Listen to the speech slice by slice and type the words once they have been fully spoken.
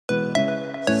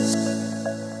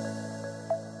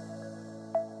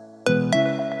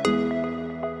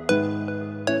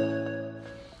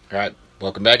All right,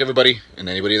 welcome back, everybody, and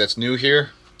anybody that's new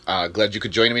here. Glad you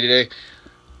could join me today.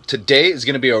 Today is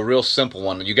going to be a real simple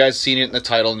one. You guys seen it in the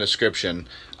title and description.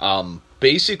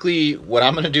 Basically, what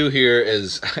I'm going to do here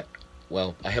is,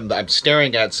 well, I'm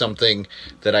staring at something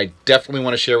that I definitely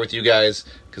want to share with you guys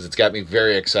because it's got me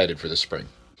very excited for this spring.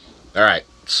 All right,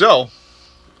 so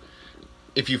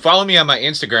if you follow me on my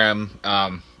Instagram,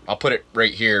 I'll put it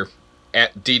right here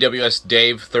at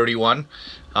DWSDave31.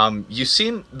 You've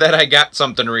seen that I got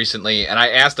something recently, and I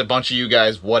asked a bunch of you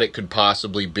guys what it could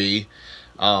possibly be.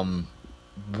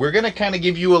 We're gonna kind of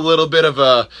give you a little bit of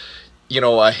a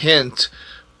hint,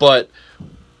 but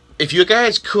if you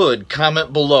guys could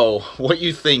comment below what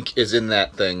you think is in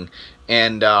that thing,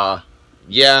 and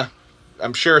yeah,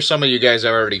 I'm sure some of you guys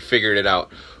have already figured it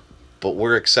out, but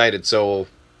we're excited, so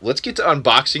let's get to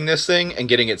unboxing this thing and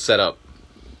getting it set up.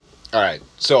 All right,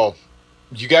 so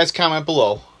you guys comment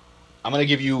below. I'm going to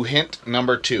give you hint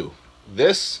number 2.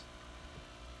 This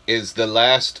is the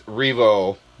last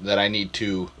Revo that I need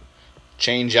to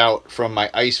change out from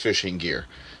my ice fishing gear.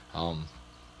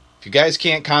 If you guys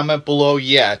can't comment below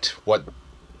yet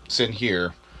what's in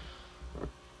here,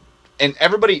 and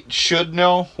everybody should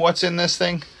know what's in this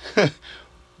thing,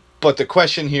 but the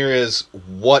question here is,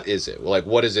 what is it? Like,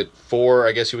 what is it for,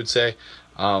 I guess you would say?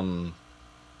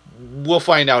 We'll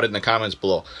find out in the comments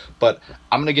below. But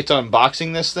I'm going to get to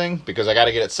unboxing this thing because I got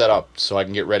to get it set up so I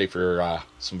can get ready for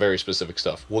some very specific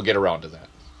stuff. We'll get around to that.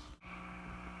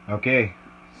 Okay,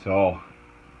 so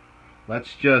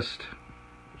let's just...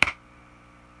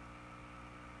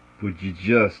 Would you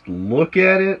just look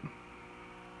at it?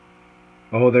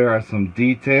 Oh, there are some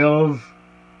details.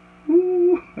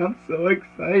 Ooh, I'm so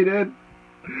excited.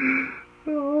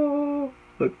 Oh,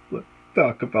 let's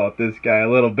talk about this guy a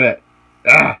little bit.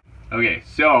 Okay,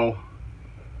 so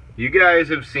you guys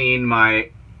have seen my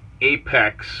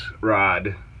Apex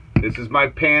rod. This is my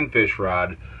panfish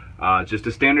rod. Just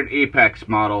a standard Apex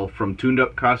model from Tuned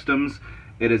Up Customs.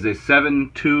 It is a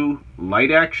 7.2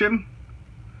 light action,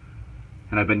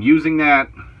 and I've been using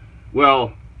that.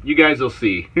 Well, you guys will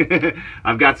see.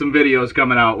 I've got some videos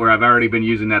coming out where I've already been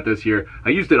using that this year. I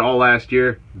used it all last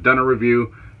year, done a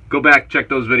review. Go back, check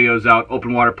those videos out.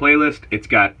 Open Water playlist. It's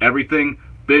got everything.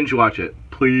 Binge watch it,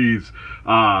 please.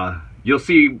 You'll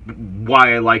see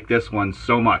why I like this one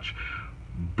so much.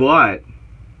 But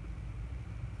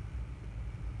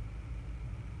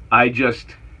I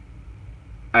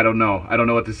don't know. I don't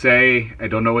know what to say. I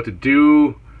don't know what to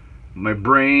do. My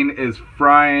brain is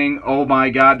frying. Oh my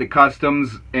God, the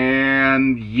Customs.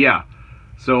 And yeah.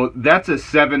 So that's a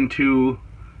 7.2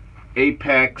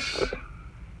 Apex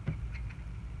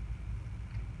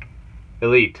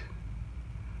Elite.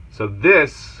 So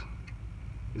this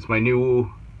is my new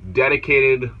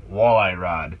dedicated walleye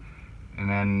rod. And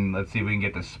then let's see if we can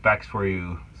get the specs for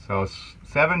you. So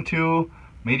 7.2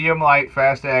 medium light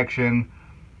fast action.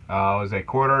 Was a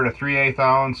 1/4 to 3/8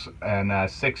 ounce and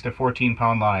 6 to 14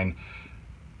 pound line.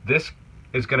 This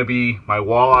is going to be my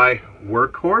walleye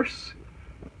workhorse.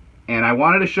 And I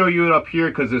wanted to show you it up here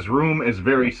because this room is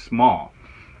very small.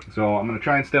 So I'm going to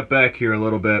try and step back here a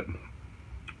little bit.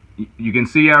 You can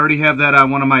see I already have that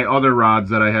on one of my other rods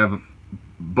that I have,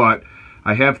 but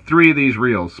I have 3 of these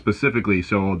reels specifically.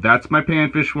 So that's my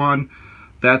panfish one,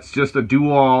 that's just a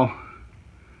dual,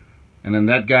 and then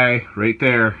that guy right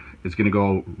there is going to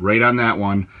go right on that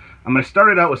one. I'm going to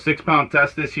start it out with 6-pound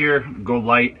test this year, go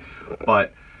light,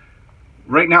 but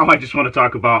right now I just want to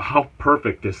talk about how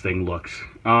perfect this thing looks.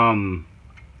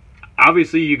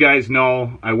 Obviously you guys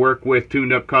know I work with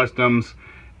Tuned Up Customs,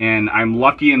 and I'm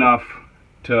lucky enough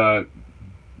to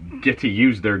get to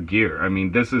use their gear. I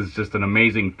mean, this is just an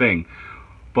amazing thing.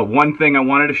 But one thing I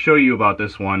wanted to show you about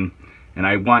this one, and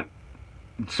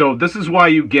so this is why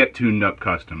you get Tuned Up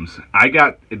Customs. I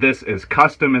got this as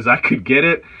custom as I could get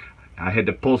it. I had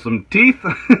to pull some teeth,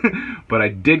 but I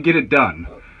did get it done.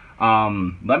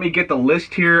 Let me get the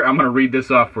list here. I'm going to read this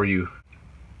off for you.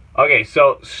 Okay,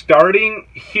 so starting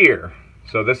here,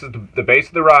 so this is the base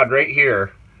of the rod right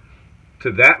here,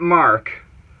 to that mark,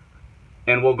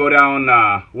 and we'll go down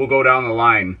the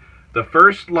line. The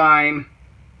first line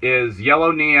is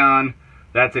yellow neon.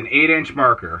 That's an 8-inch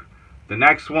marker. The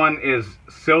next one is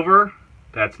silver.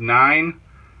 That's 9.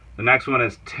 The next one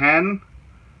is 10.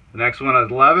 The next one is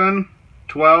 11,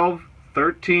 12,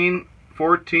 13,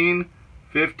 14,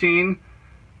 15.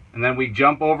 And then we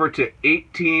jump over to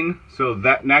 18. So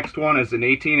that next one is an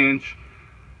 18-inch.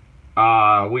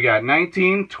 We got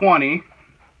 19, 20.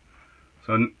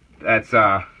 So that's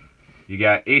you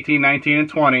got 18, 19, and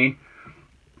 20.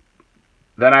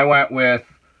 Then I went with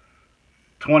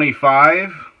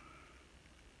 25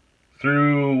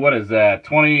 through, what is that,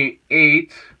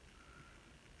 28.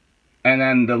 and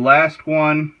then the last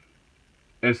one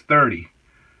is 30.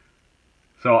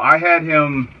 So I had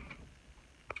him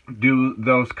do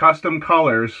those custom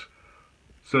colors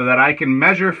so that I can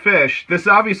measure fish. This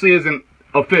obviously isn't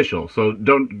official, so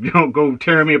don't go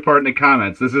tearing me apart in the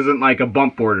comments. This isn't like a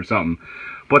bump board or something.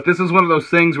 But this is one of those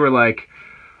things where, like,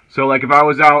 so like if I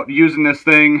was out using this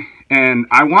thing, and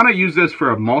I want to use this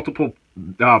for a multiple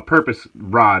purpose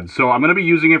rod. So I'm going to be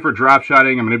using it for drop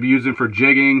shotting. I'm going to be using it for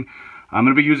jigging. I'm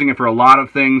going to be using it for a lot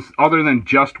of things other than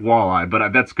just walleye,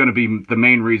 but that's going to be the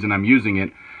main reason I'm using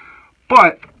it.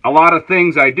 But a lot of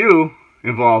things I do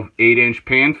involve 8-inch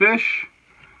panfish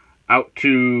out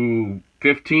to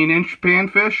 15-inch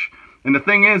panfish. And the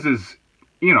thing is,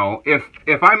 you know,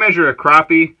 if I measure a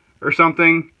crappie or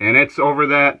something and it's over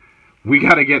that, we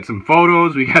got to get some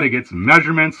photos, we got to get some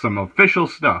measurements, some official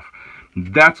stuff.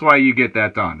 That's why you get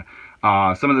that done.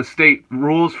 Some of the state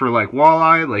rules for like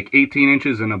walleye, like 18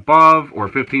 inches and above or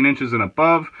 15 inches and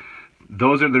above,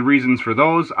 those are the reasons for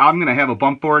those. I'm going to have a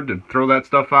bump board to throw that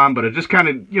stuff on, but it just kind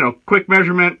of, you know, quick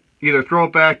measurement, either throw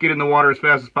it back, get in the water as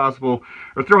fast as possible,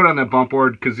 or throw it on that bump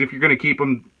board, because if you're going to keep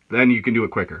them, then you can do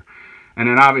it quicker. And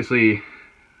then obviously,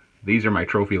 these are my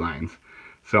trophy lines.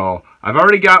 So I've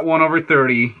already got one over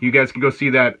 30. You guys can go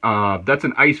see that. That's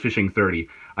an ice fishing 30.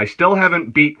 I still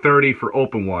haven't beat 30 for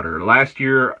open water. Last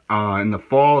year in the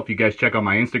fall, if you guys check out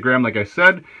my Instagram, like I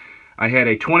said, I had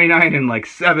a 29 and like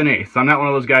 7/8. I'm not one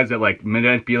of those guys that like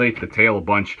manipulate the tail a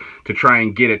bunch to try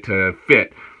and get it to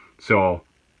fit. So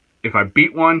if I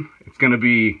beat one, it's going to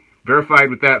be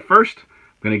verified with that first.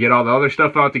 I'm going to get all the other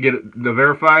stuff out to get it to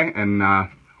verify, and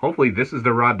hopefully this is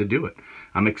the rod to do it.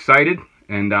 I'm excited,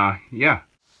 and yeah.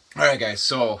 All right, guys.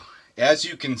 So as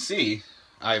you can see,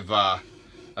 I've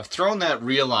thrown that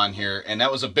reel on here, and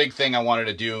that was a big thing I wanted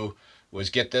to do,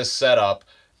 was get this set up,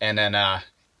 and then I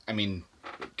mean,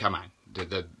 come on,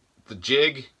 the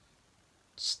jig,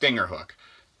 stinger hook.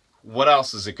 What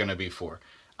else is it going to be for?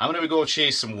 I'm going to go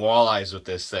chase some walleyes with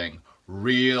this thing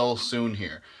real soon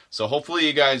here. So hopefully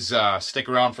you guys stick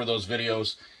around for those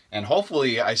videos, and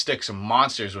hopefully I stick some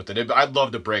monsters with it. I'd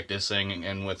love to break this thing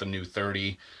and with a new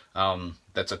 30.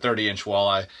 That's a 30-inch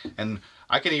walleye, and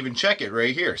I can even check it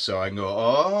right here. So I can go,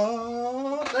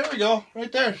 oh, there we go,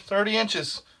 right there, 30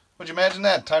 inches. Would you imagine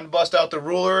that? Time to bust out the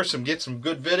ruler, get some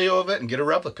good video of it, and get a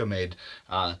replica made.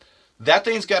 That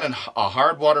thing's got a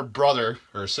hard water brother,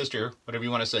 or sister, whatever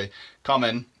you want to say,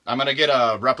 coming. I'm going to get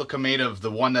a replica made of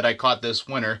the one that I caught this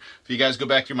winter. If you guys go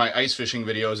back through my ice fishing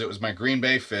videos, it was my Green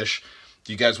Bay fish. If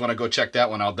you guys want to go check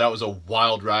that one out, that was a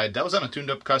wild ride. That was on a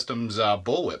Tuned Up Customs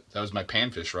bullwhip. That was my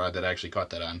panfish rod that I actually caught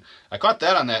that on. I caught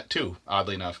that on that too,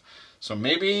 oddly enough. So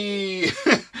maybe,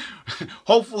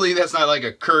 hopefully that's not like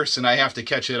a curse and I have to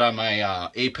catch it on my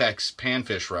Apex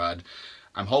panfish rod.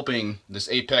 I'm hoping this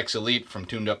Apex Elite from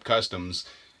Tuned Up Customs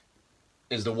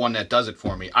is the one that does it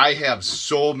for me. I have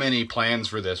so many plans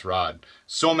for this rod.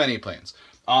 So many plans.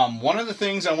 One of the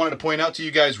things I wanted to point out to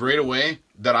you guys right away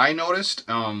that I noticed,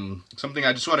 something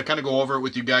I just want to kind of go over it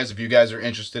with you guys if you guys are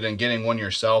interested in getting one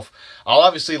yourself. I'll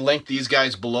obviously link these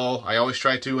guys below. I always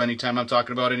try to anytime I'm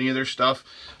talking about any of their stuff.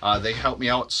 They help me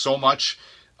out so much.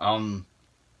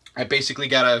 I basically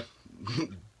got to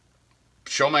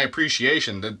show my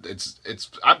appreciation. That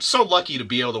I'm so lucky to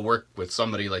be able to work with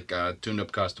somebody like Tuned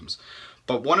Up Customs.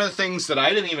 But one of the things that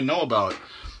I didn't even know about,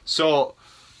 so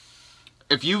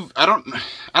if I don't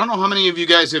know how many of you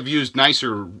guys have used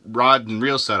nicer rod and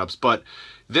reel setups, but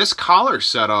this collar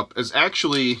setup is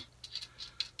actually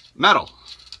metal.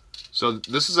 So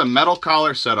this is a metal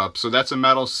collar setup. So that's a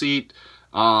metal seat,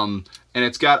 and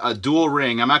it's got a dual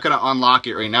ring. I'm not going to unlock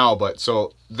it right now, but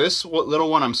so this little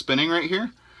one I'm spinning right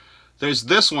here, there's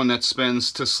this one that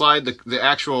spins to slide the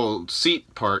actual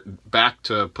seat part back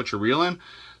to put your reel in.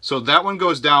 So that one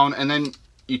goes down, and then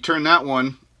you turn that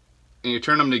one, and you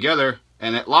turn them together,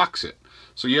 and it locks it.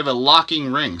 So you have a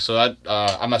locking ring. So that,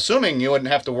 I'm assuming you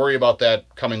wouldn't have to worry about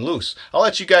that coming loose. I'll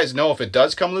let you guys know if it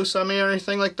does come loose on me or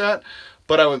anything like that.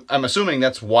 But I'm assuming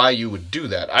that's why you would do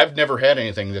that. I've never had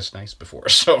anything this nice before,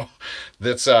 so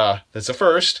that's a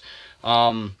first.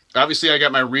 Obviously, I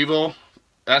got my Revo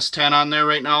S10 on there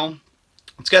right now.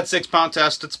 It's got 6-pound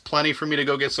test. It's plenty for me to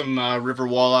go get some river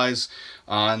walleyes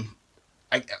on.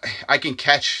 I can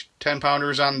catch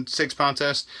 10-pounders on 6-pound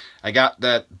test. I got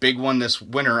that big one this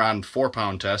winter on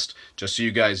 4-pound test, just so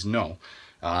you guys know.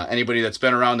 Anybody that's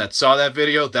been around that saw that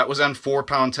video, that was on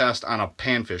 4-pound test on a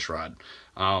panfish rod.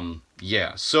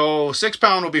 Yeah, so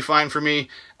 6-pound will be fine for me.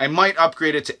 I might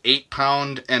upgrade it to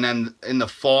 8-pound, and then in the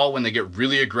fall when they get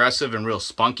really aggressive and real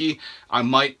spunky, I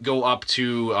might go up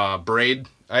to braid.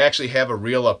 I actually have a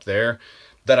reel up there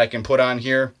that I can put on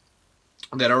here.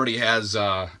 that already has,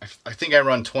 I think I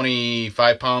run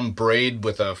 25-pound braid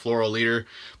with a fluoro leader,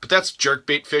 but that's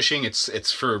jerkbait fishing.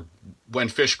 It's for when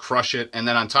fish crush it, and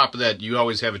then on top of that, you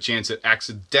always have a chance at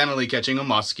accidentally catching a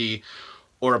muskie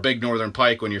or a big northern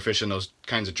pike when you're fishing those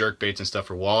kinds of jerkbaits and stuff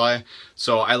for walleye.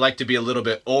 So I like to be a little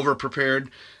bit over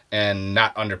prepared and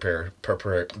not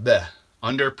underprepared.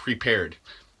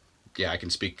 Yeah, I can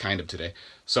speak kind of today.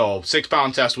 So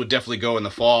 6-pound test would definitely go in the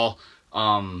fall.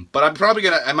 But I'm probably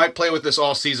I might play with this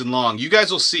all season long. You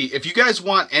guys will see. If you guys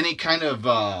want any kind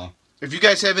of, if you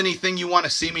guys have anything you want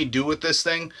to see me do with this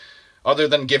thing, other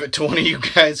than give it to one of you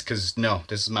guys, because no,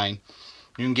 this is mine.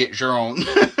 You can get your own.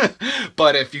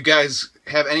 But if you guys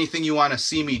have anything you want to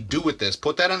see me do with this,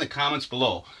 put that in the comments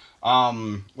below.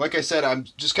 Like I said, I'm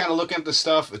just kind of looking at the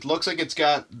stuff. It looks like it's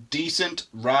got decent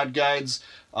rod guides.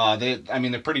 I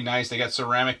mean, they're pretty nice. They got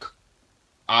ceramic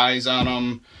eyes on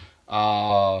them.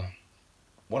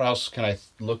 What else can I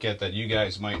look at that you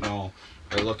guys might know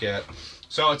or look at?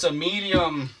 So it's a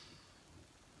medium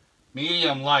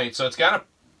light. So it's got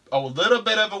a little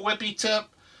bit of a whippy tip,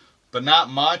 but not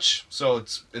much. So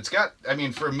it's got, I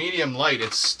mean, for medium light,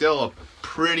 it's still a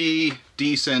pretty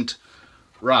decent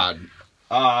rod.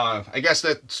 I guess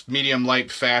that's medium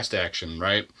light fast action,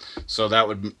 right? So that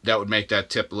would make that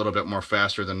tip a little bit more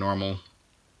faster than normal.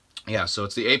 Yeah, so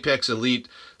it's the Apex Elite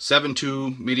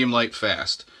 7.2 medium light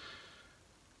fast.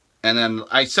 And then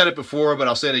I said it before, but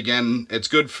I'll say it again. It's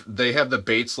good. They have the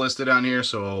baits listed on here,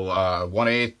 so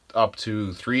 1/8 up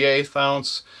to 3/8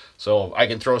 ounce. So I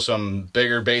can throw some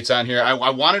bigger baits on here. I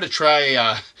wanted to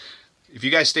try. If you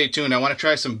guys stay tuned, I want to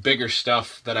try some bigger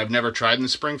stuff that I've never tried in the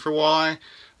spring for walleye.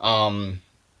 And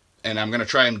I'm gonna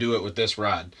try and do it with this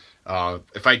rod.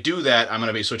 If I do that, I'm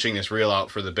gonna be switching this reel out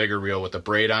for the bigger reel with the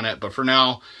braid on it. But for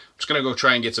now, I'm just gonna go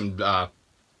try and get some.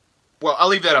 Well, I'll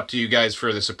leave that up to you guys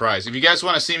for the surprise. If you guys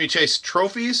want to see me chase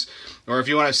trophies, or if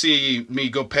you want to see me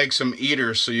go peg some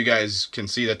eaters so you guys can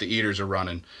see that the eaters are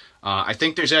running, I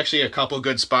think there's actually a couple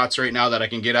good spots right now that I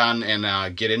can get on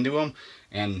and get into them.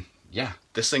 And yeah,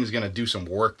 this thing's going to do some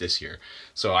work this year.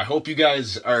 So I hope you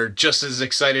guys are just as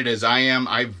excited as I am.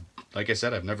 Like I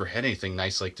said, I've never had anything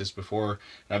nice like this before.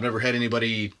 I've never had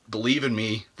anybody believe in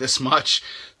me this much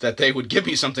that they would give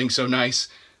me something so nice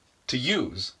to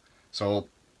use. So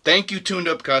thank you, Tuned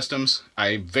Up Customs.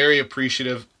 I'm very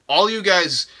appreciative. All you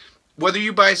guys, whether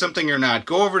you buy something or not,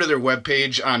 go over to their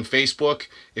webpage on Facebook,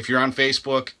 if you're on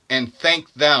Facebook, and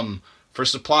thank them for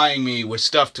supplying me with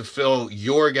stuff to fill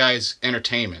your guys'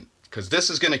 entertainment. Because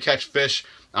this is going to catch fish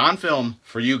on film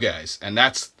for you guys. And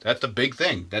that's the big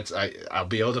thing. I'll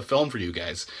be able to film for you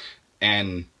guys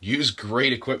and use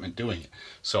great equipment doing it.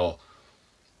 So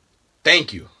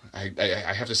thank you.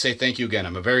 I have to say thank you again.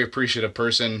 I'm a very appreciative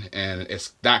person, and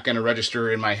it's not going to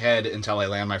register in my head until I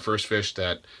land my first fish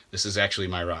that this is actually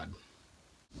my rod.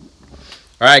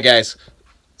 Alright guys,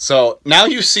 so now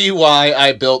you see why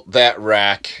I built that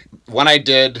rack. When I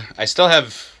did, I still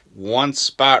have one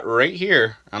spot right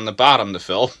here on the bottom to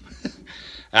fill.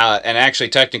 And actually,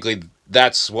 technically,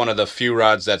 that's one of the few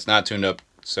rods that's not tuned up.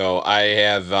 So I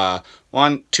have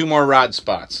 2 more rod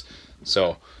spots.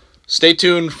 So stay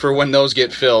tuned for when those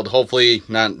get filled. Hopefully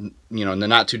not, you know, in the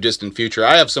not too distant future.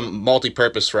 I have some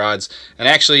multi-purpose rods, and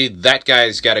actually that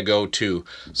guy's got to go too.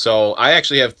 So I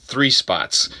actually have 3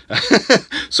 spots.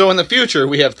 So in the future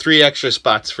we have 3 extra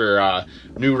spots for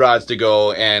new rods to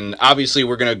go, and obviously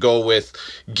we're gonna go with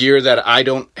gear that I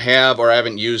don't have or I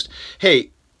haven't used. Hey,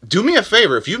 do me a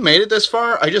favor, if you've made it this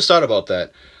far, I just thought about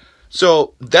that.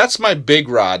 So that's my big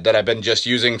rod that I've been just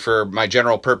using for my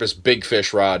general purpose big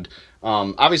fish rod.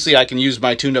 Obviously I can use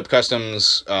my Tuned Up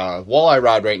Customs walleye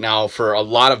rod right now for a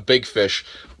lot of big fish,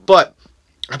 but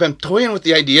I've been toying with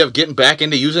the idea of getting back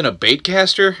into using a bait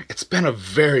caster. It's been a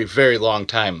very, very long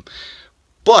time.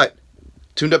 But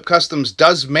Tuned Up Customs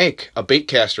does make a bait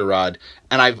caster rod,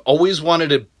 and I've always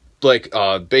wanted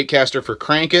a bait caster for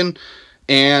cranking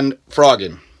and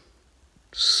frogging.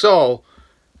 So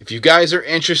if you guys are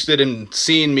interested in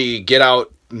seeing me get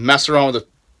out, mess around with a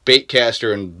bait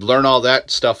caster and learn all that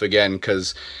stuff again,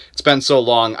 because it's been so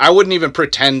long, I wouldn't even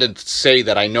pretend to say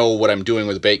that I know what I'm doing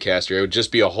with a bait caster. It would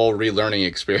just be a whole relearning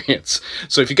experience.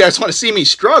 So if you guys want to see me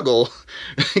struggle,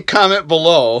 comment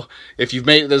below if you've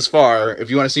made it this far, if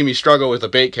you want to see me struggle with a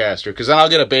bait caster, because then I'll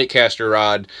get a bait caster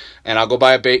rod and I'll go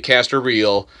buy a bait caster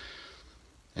reel,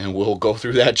 and we'll go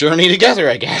through that journey together,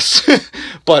 I guess.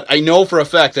 But I know for a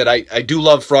fact that I do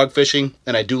love frog fishing,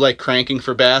 and I do like cranking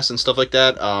for bass and stuff like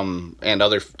that, and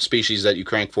other species that you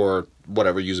crank for,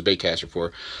 whatever, use a bait caster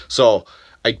for. So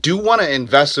I do want to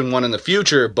invest in one in the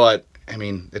future, but I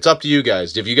mean, it's up to you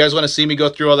guys. If you guys want to see me go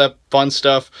through all that fun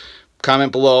stuff,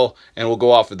 comment below, and we'll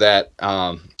go off of that.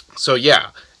 So yeah,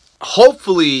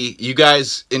 hopefully you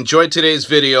guys enjoyed today's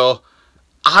video.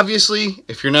 Obviously,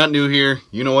 if you're not new here,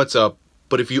 you know what's up.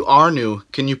 But if you are new,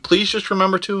 can you please just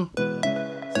remember to